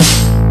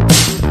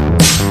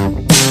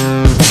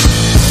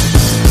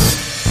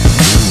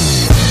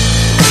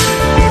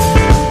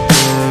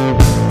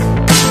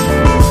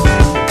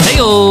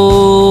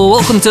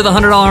Welcome to the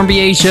 $100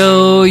 MBA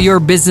Show,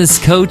 your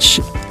business coach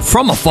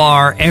from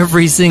afar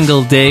every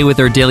single day with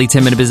our daily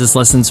 10-minute business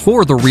lessons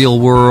for the real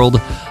world.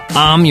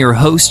 I'm your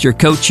host, your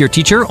coach, your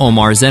teacher,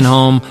 Omar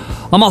Zenhom.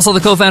 I'm also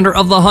the co-founder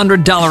of the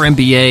 $100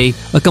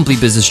 MBA, a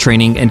complete business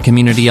training and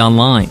community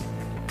online.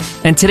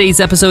 And today's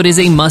episode is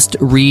a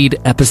must-read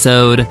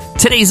episode.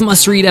 Today's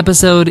must-read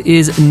episode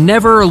is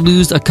Never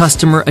Lose a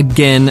Customer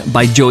Again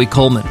by Joey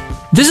Coleman.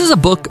 This is a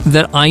book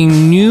that I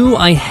knew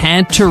I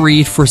had to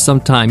read for some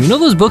time. You know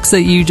those books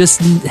that you just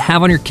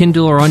have on your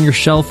Kindle or on your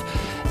shelf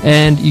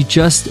and you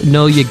just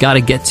know you got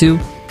to get to?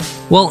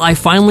 Well, I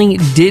finally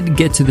did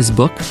get to this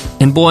book,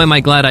 and boy, am I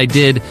glad I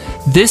did.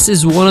 This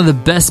is one of the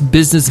best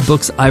business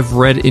books I've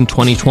read in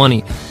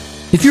 2020.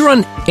 If you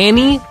run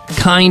any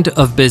kind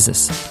of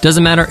business,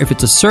 doesn't matter if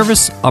it's a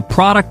service, a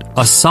product,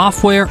 a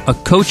software, a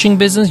coaching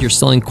business, you're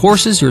selling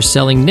courses, you're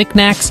selling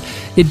knickknacks,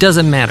 it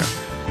doesn't matter.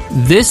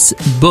 This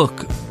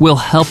book will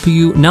help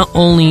you not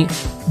only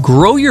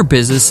grow your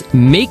business,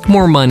 make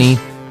more money,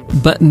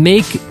 but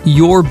make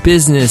your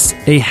business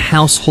a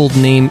household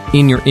name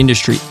in your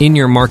industry, in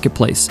your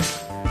marketplace.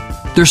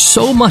 There's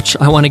so much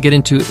I want to get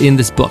into in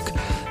this book.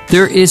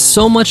 There is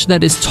so much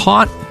that is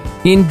taught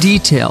in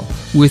detail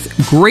with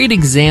great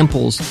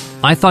examples.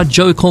 I thought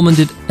Joey Coleman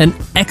did an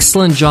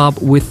excellent job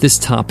with this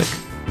topic.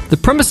 The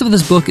premise of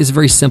this book is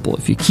very simple.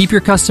 If you keep your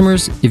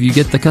customers, if you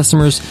get the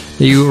customers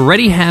that you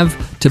already have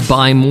to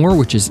buy more,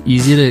 which is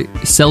easier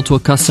to sell to a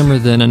customer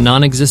than a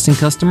non-existing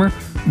customer,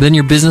 then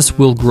your business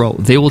will grow.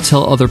 They will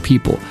tell other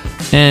people.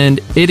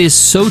 And it is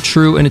so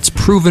true, and it's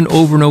proven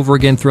over and over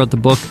again throughout the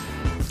book.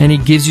 And he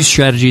gives you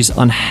strategies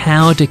on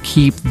how to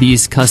keep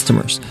these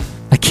customers.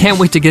 I can't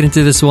wait to get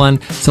into this one.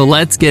 So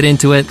let's get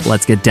into it.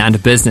 Let's get down to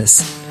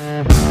business.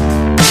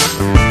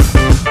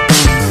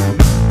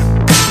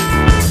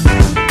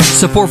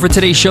 Support for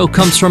today's show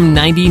comes from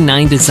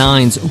 99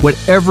 Designs.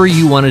 Whatever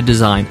you want to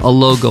design, a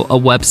logo, a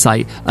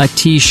website, a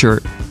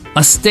t-shirt,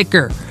 a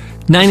sticker,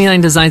 99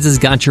 Designs has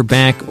got your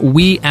back.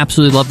 We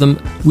absolutely love them.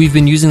 We've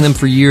been using them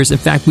for years. In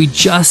fact, we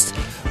just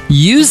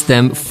used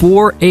them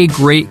for a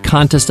great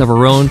contest of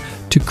our own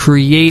to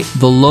create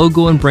the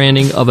logo and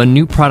branding of a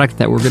new product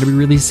that we're going to be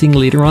releasing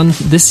later on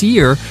this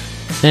year.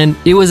 And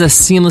it was a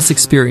seamless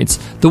experience.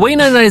 The way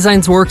 99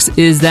 Designs works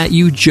is that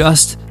you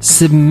just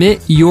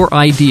submit your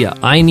idea.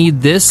 I need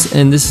this,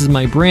 and this is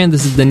my brand,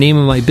 this is the name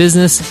of my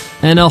business,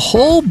 and a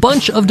whole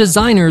bunch of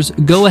designers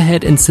go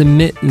ahead and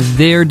submit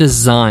their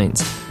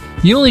designs.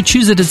 You only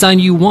choose a design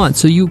you want,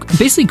 so you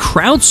basically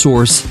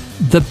crowdsource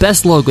the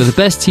best logo, the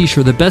best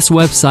t-shirt, the best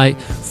website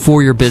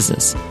for your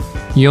business.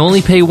 You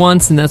only pay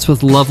once, and that's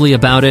what's lovely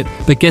about it.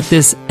 But get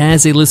this,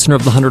 as a listener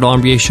of the $100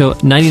 MBA Show,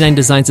 99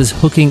 Designs is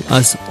hooking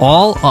us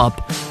all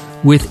up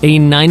with a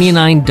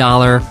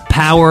 $99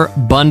 Power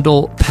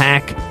Bundle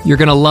Pack. You're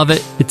going to love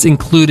it. It's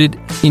included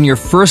in your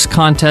first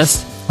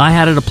contest. I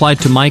had it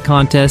applied to my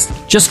contest.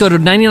 Just go to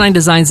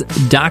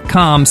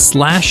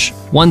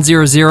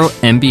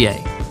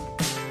 99designs.com/100MBA.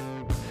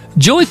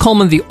 Joey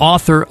Coleman, the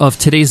author of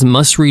today's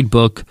must-read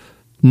book,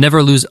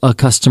 Never Lose a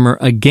Customer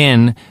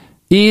Again,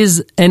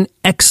 is an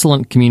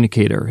excellent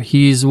communicator.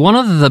 He's one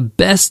of the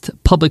best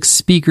public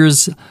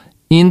speakers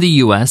in the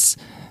U.S.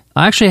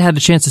 I actually had a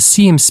chance to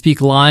see him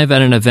speak live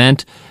at an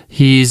event.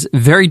 He's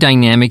very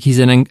dynamic. He's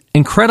an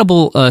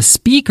incredible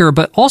speaker,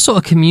 but also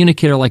a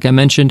communicator, like I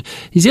mentioned.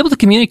 He's able to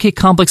communicate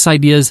complex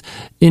ideas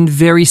in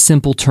very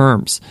simple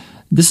terms.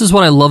 This is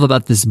what I love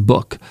about this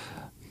book.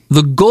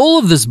 The goal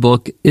of this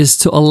book is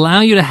to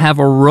allow you to have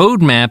a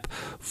roadmap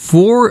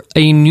for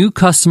a new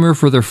customer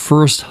for their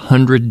first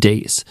 100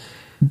 days.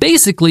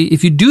 Basically,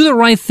 if you do the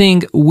right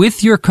thing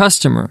with your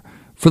customer,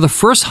 for the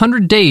first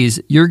 100 days,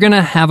 you're going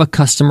to have a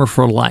customer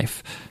for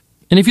life.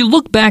 And if you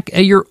look back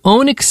at your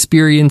own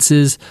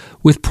experiences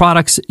with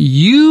products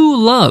you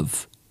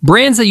love,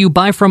 brands that you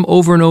buy from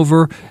over and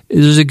over,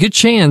 there's a good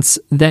chance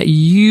that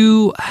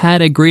you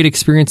had a great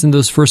experience in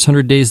those first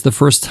 100 days the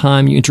first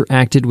time you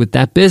interacted with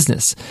that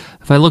business.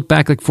 If I look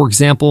back, like for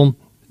example,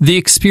 the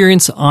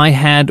experience I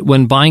had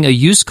when buying a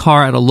used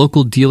car at a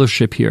local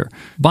dealership here.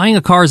 Buying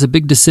a car is a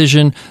big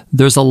decision.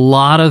 There's a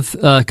lot of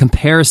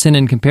comparison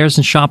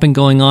shopping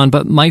going on.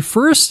 But my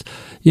first,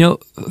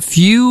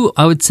 few,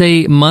 I would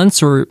say,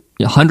 months or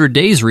 100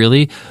 days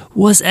really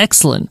was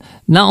excellent.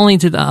 Not only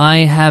did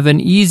I have an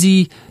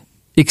easy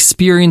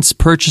experience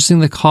purchasing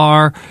the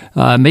car,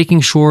 making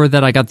sure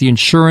that I got the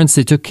insurance.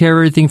 They took care of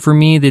everything for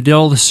me. They did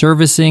all the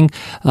servicing.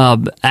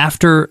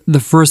 After the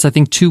first,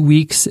 2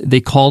 weeks,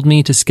 they called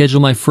me to schedule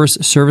my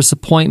first service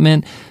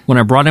appointment. When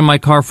I brought in my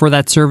car for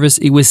that service,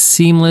 it was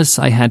seamless.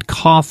 I had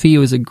coffee. It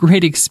was a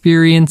great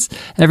experience.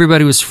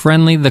 Everybody was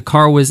friendly. The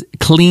car was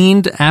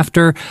cleaned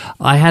after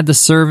I had the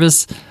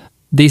service.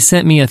 They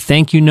sent me a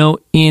thank you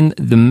note in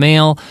the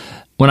mail.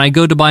 When I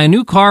go to buy a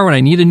new car, when I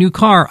need a new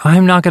car,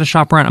 I'm not going to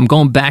shop around. I'm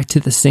going back to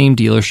the same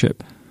dealership.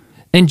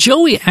 And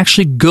Joey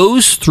actually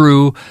goes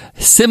through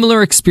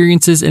similar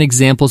experiences and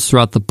examples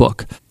throughout the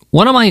book.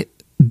 One of my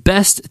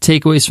best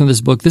takeaways from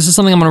this book, this is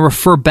something I'm going to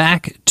refer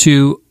back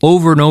to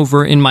over and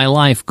over in my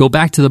life, go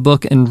back to the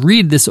book and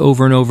read this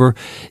over and over,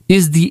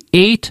 is the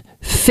 8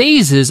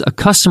 phases a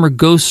customer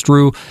goes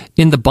through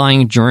in the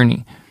buying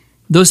journey.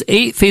 Those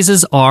 8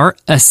 phases are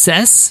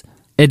assess,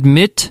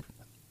 admit,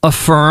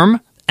 affirm,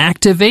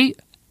 activate,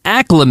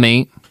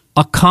 acclimate,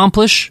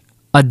 accomplish,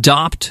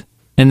 adopt,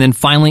 and then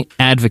finally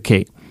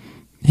advocate.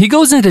 He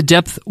goes into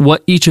depth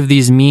what each of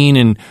these mean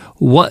and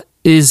what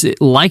is it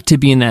like to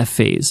be in that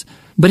phase.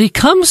 But he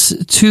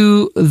comes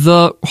to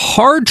the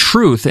hard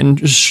truth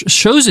and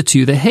shows it to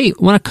you that, hey,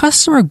 when a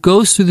customer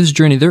goes through this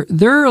journey,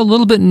 they're a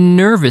little bit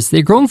nervous.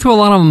 They're going through a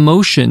lot of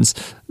emotions.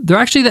 They're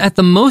actually at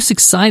the most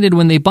excited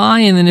when they buy,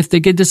 and then if they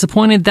get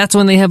disappointed, that's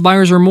when they have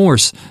buyer's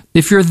remorse.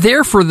 If you're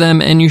there for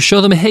them and you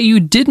show them, hey, you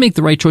did make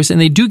the right choice,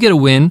 and they do get a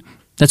win,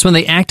 that's when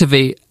they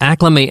activate,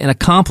 acclimate, and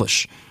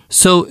accomplish.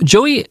 So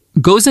Joey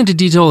goes into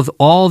detail with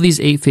all these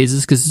 8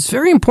 phases because it's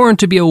very important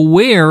to be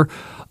aware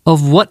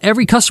of what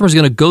every customer is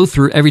going to go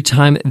through every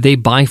time they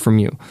buy from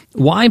you.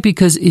 Why?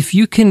 Because if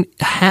you can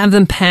have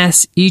them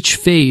pass each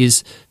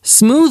phase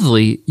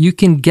smoothly, you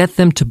can get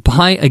them to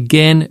buy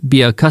again,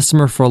 be a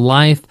customer for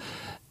life.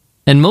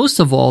 And most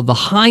of all, the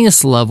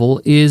highest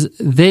level is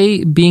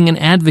they being an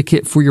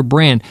advocate for your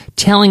brand,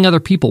 telling other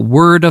people,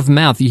 word of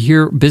mouth. You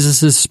hear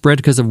businesses spread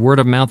because of word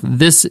of mouth.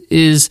 This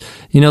is,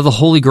 the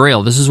holy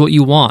grail. This is what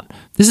you want.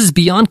 This is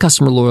beyond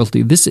customer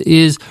loyalty. This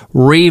is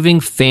raving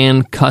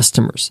fan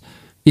customers.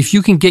 If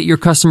you can get your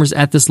customers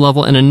at this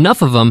level and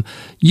enough of them,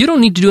 you don't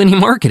need to do any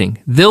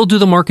marketing. They'll do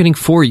the marketing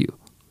for you.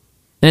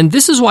 And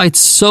this is why it's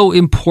so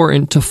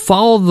important to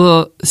follow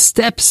the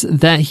steps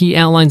that he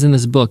outlines in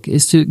this book,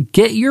 is to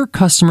get your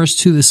customers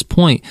to this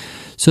point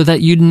so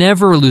that you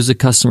never lose a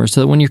customer,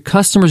 so that when your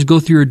customers go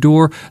through your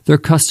door, they're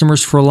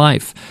customers for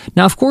life.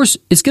 Now, of course,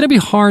 it's going to be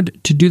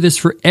hard to do this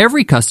for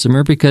every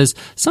customer because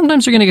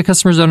sometimes you're going to get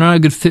customers that are not a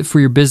good fit for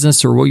your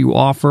business or what you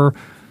offer,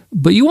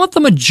 but you want the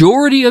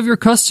majority of your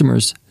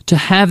customers to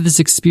have this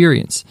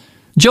experience.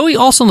 Joey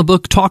also in the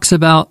book talks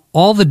about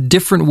all the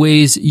different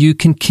ways you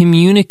can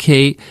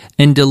communicate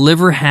and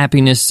deliver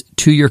happiness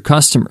to your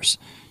customers.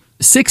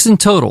 6 in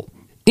total: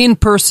 in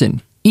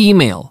person,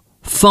 email,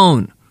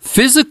 phone,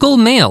 physical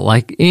mail,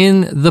 like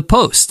in the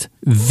post,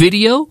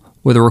 video,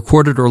 whether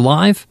recorded or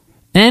live,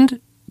 and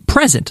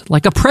present,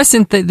 like a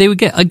present that they would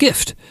get, a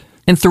gift.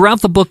 And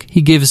throughout the book,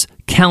 he gives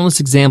countless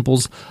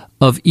examples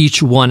of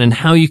each one and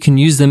how you can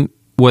use them,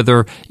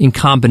 whether in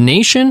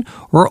combination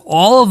or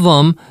all of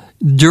them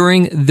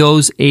during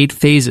those 8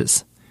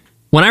 phases.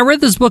 When I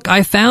read this book,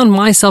 I found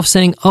myself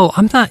saying,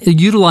 I'm not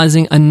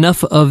utilizing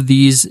enough of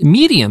these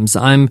mediums.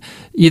 I'm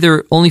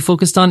either only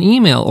focused on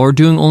email or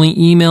doing only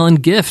email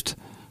and gift.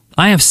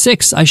 I have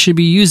 6. I should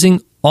be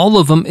using all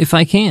of them if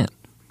I can.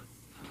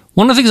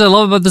 One of the things I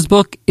love about this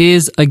book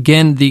is,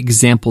 again, the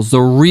examples,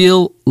 the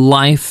real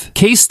life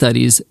case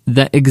studies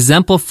that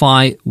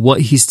exemplify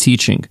what he's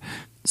teaching.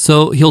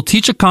 So he'll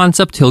teach a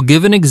concept, he'll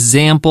give an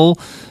example,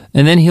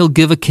 and then he'll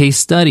give a case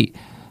study.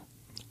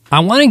 I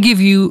want to give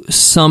you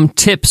some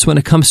tips when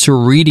it comes to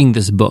reading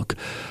this book.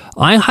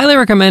 I highly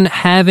recommend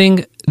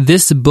having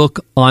this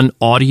book on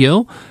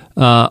audio.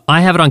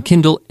 I have it on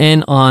Kindle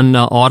and on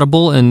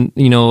Audible, and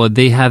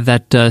they have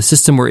that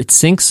system where it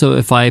syncs. So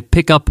if I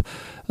pick up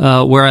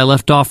where I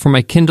left off from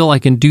my Kindle, I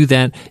can do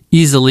that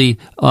easily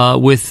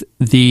with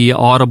the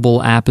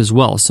Audible app as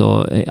well.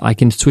 So I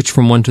can switch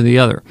from one to the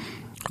other.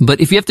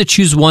 But if you have to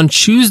choose one,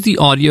 choose the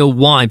audio.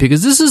 Why?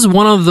 Because this is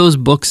one of those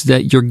books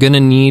that you're going to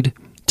need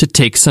to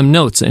take some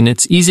notes. And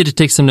it's easy to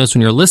take some notes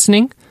when you're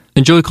listening.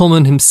 And Joey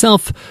Coleman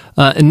himself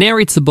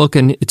narrates the book,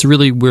 and it's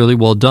really, really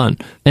well done.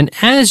 And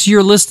as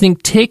you're listening,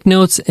 take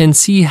notes and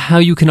see how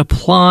you can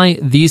apply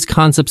these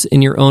concepts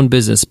in your own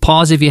business.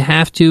 Pause if you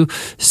have to,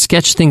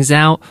 sketch things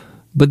out.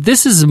 But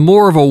this is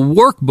more of a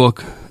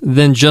workbook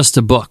than just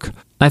a book.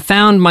 I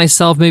found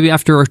myself maybe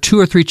after 2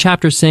 or 3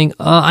 chapters saying,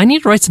 I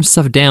need to write some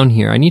stuff down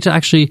here. I need to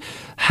actually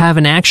have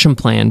an action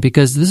plan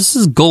because this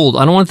is gold.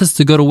 I don't want this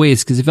to go to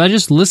waste because if I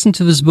just listen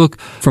to this book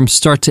from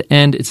start to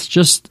end, it's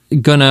just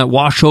going to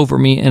wash over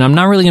me and I'm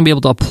not really going to be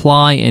able to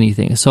apply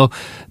anything. So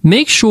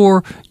make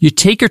sure you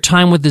take your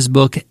time with this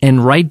book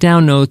and write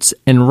down notes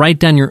and write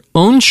down your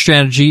own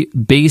strategy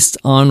based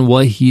on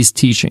what he's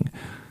teaching.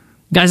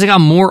 Guys, I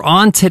got more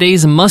on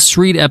today's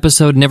must-read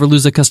episode, Never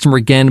Lose a Customer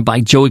Again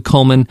by Joey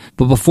Coleman.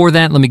 But before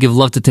that, let me give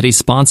love to today's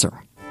sponsor.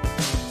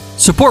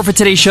 Support for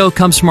today's show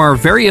comes from our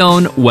very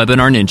own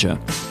Webinar Ninja.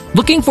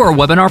 Looking for a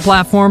webinar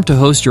platform to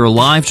host your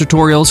live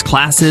tutorials,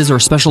 classes, or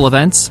special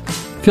events?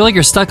 Feel like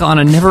you're stuck on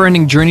a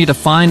never-ending journey to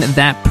find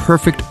that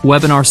perfect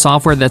webinar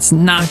software that's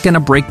not going to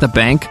break the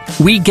bank?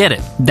 We get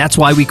it. That's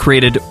why we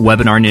created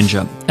Webinar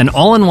Ninja, an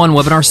all-in-one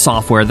webinar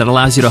software that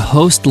allows you to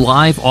host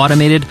live,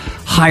 automated,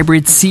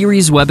 hybrid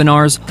series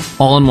webinars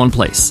all in one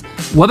place.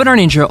 Webinar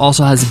Ninja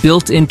also has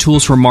built-in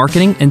tools for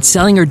marketing and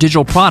selling your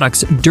digital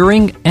products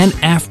during and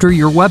after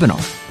your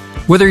webinar.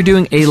 Whether you're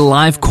doing a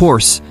live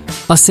course,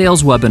 a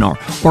sales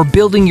webinar, or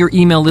building your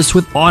email list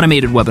with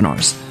automated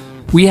webinars,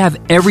 we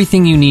have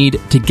everything you need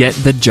to get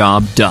the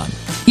job done.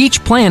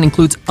 Each plan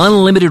includes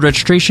unlimited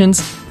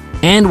registrations,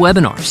 and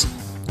webinars.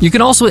 You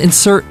can also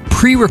insert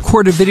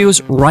pre-recorded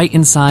videos right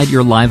inside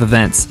your live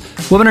events.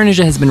 Webinar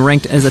Ninja has been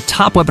ranked as a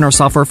top webinar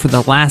software for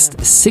the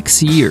last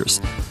 6 years.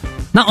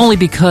 Not only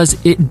because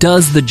it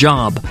does the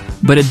job,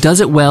 but it does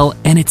it well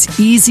and it's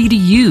easy to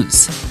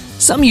use.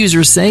 Some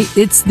users say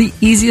it's the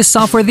easiest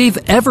software they've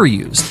ever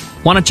used.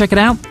 Want to check it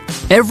out?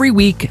 Every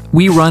week,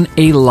 we run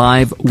a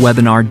live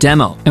webinar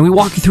demo, and we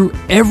walk you through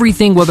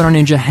everything Webinar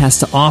Ninja has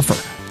to offer,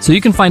 so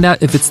you can find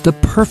out if it's the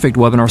perfect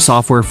webinar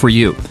software for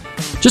you.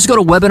 Just go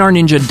to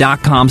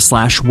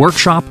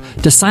webinarninja.com/workshop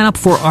to sign up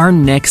for our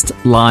next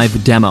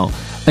live demo.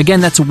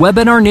 Again, that's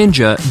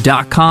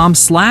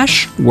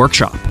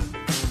webinarninja.com/workshop.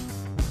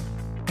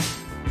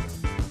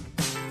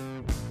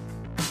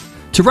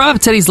 To wrap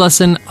up today's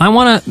lesson, I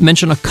want to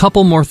mention a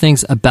couple more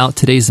things about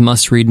today's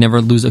must-read,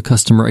 Never Lose a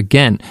Customer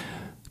Again.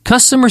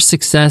 Customer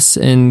success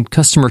and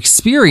customer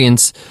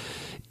experience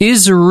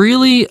is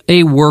really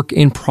a work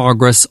in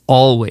progress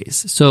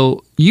always.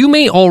 So you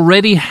may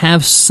already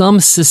have some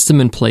system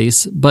in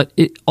place, but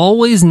it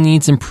always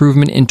needs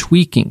improvement and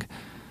tweaking.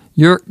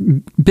 Your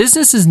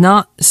business is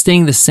not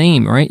staying the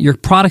same, right? Your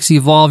products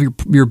evolve,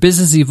 your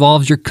business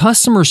evolves, your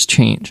customers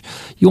change.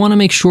 You want to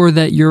make sure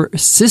that your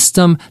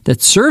system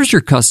that serves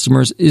your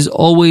customers is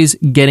always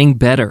getting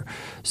better.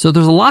 So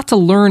there's a lot to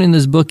learn in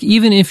this book,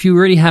 even if you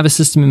already have a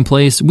system in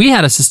place. We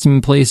had a system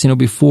in place,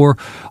 before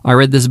I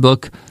read this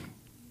book.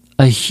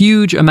 A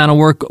huge amount of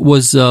work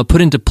was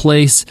put into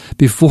place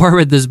before I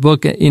read this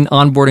book in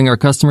onboarding our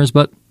customers,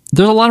 but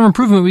there's a lot of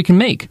improvement we can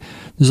make.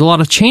 There's a lot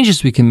of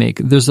changes we can make.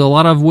 There's a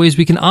lot of ways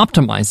we can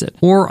optimize it.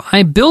 Or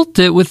I built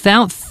it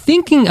without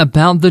thinking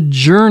about the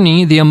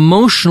journey, the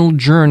emotional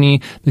journey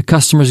the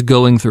customer's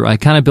going through. I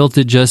kind of built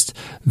it just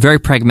very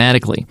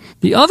pragmatically.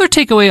 The other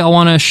takeaway I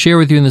want to share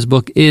with you in this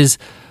book is,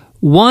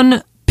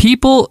 one,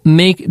 people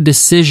make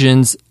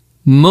decisions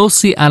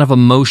mostly out of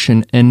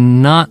emotion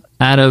and not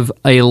out of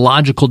a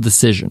logical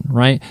decision,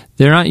 right?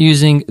 They're not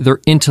using their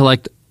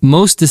intellect.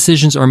 Most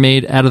decisions are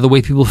made out of the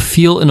way people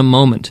feel in a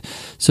moment.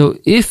 So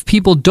if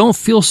people don't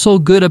feel so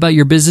good about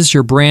your business,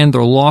 your brand,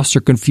 they're lost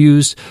or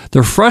confused,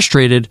 they're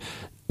frustrated,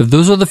 if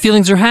those are the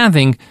feelings they're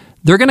having,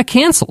 they're going to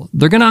cancel.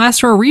 They're going to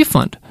ask for a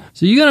refund.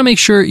 So you got to make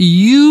sure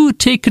you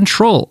take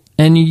control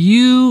and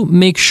you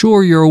make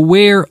sure you're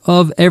aware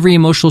of every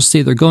emotional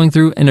state they're going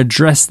through and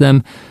address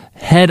them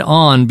head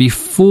on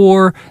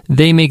before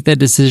they make that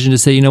decision to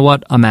say, you know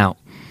what, I'm out.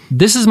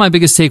 This is my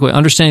biggest takeaway,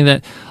 understanding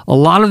that a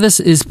lot of this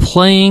is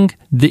playing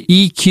the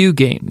EQ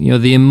game,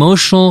 the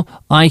emotional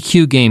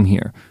IQ game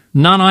here,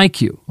 not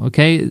IQ,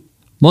 okay?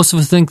 Most of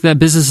us think that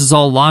business is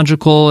all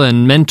logical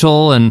and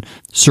mental and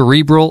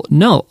cerebral.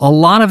 No, a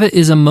lot of it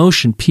is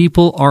emotion.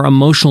 People are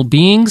emotional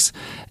beings,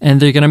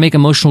 and they're going to make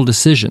emotional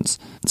decisions.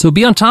 So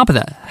be on top of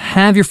that.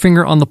 Have your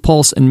finger on the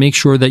pulse and make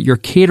sure that you're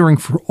catering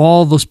for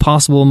all those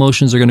possible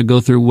emotions they're going to go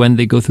through when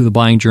they go through the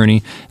buying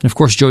journey. And of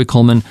course, Joey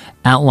Coleman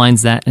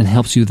outlines that and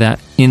helps you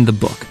that in the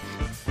book.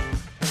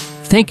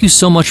 Thank you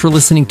so much for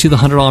listening to the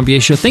 $100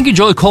 MBA Show. Thank you,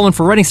 Joey Coleman,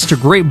 for writing such a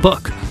great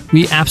book.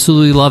 We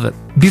absolutely love it.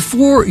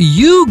 Before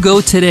you go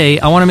today,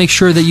 I want to make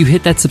sure that you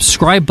hit that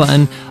subscribe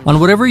button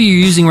on whatever you're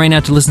using right now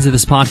to listen to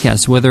this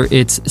podcast, whether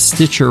it's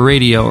Stitcher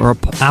Radio or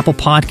Apple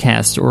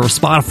Podcast or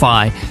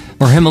Spotify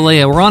or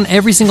Himalaya. We're on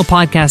every single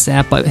podcast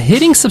app, but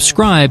hitting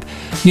subscribe,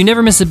 you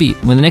never miss a beat.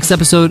 When the next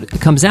episode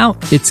comes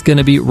out, it's going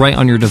to be right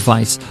on your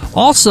device.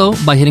 Also,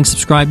 by hitting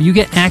subscribe, you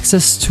get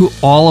access to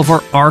all of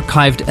our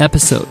archived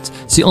episodes.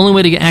 It's the only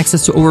way to get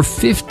access to over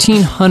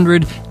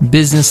 1,500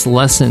 business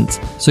lessons.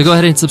 So go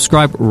ahead and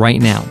subscribe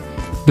right now.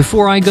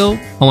 Before I go,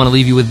 I want to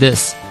leave you with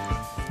this.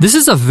 This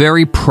is a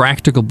very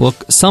practical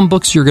book. Some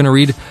books you're going to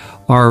read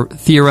are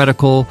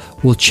theoretical,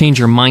 will change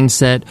your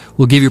mindset,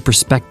 will give you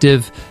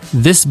perspective.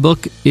 This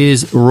book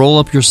is roll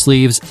up your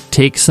sleeves,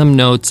 take some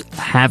notes,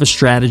 have a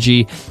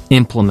strategy,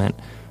 implement.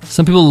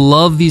 Some people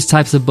love these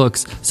types of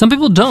books. Some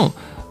people don't.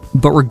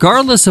 But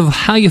regardless of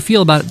how you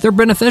feel about it, they're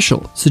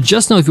beneficial. So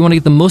just know if you want to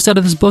get the most out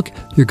of this book,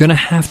 you're going to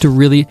have to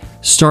really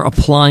start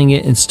applying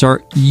it and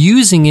start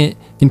using it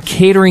and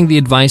catering the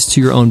advice to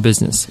your own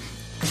business.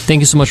 Thank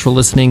you so much for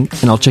listening,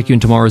 and I'll check you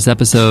in tomorrow's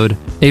episode.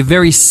 A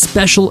very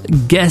special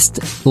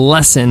guest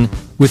lesson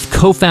with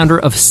co-founder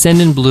of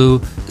Send &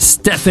 Blue,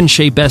 Stefan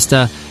Shea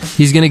Besta.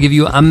 He's going to give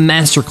you a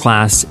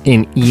masterclass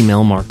in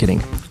email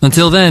marketing.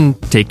 Until then,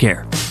 take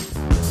care.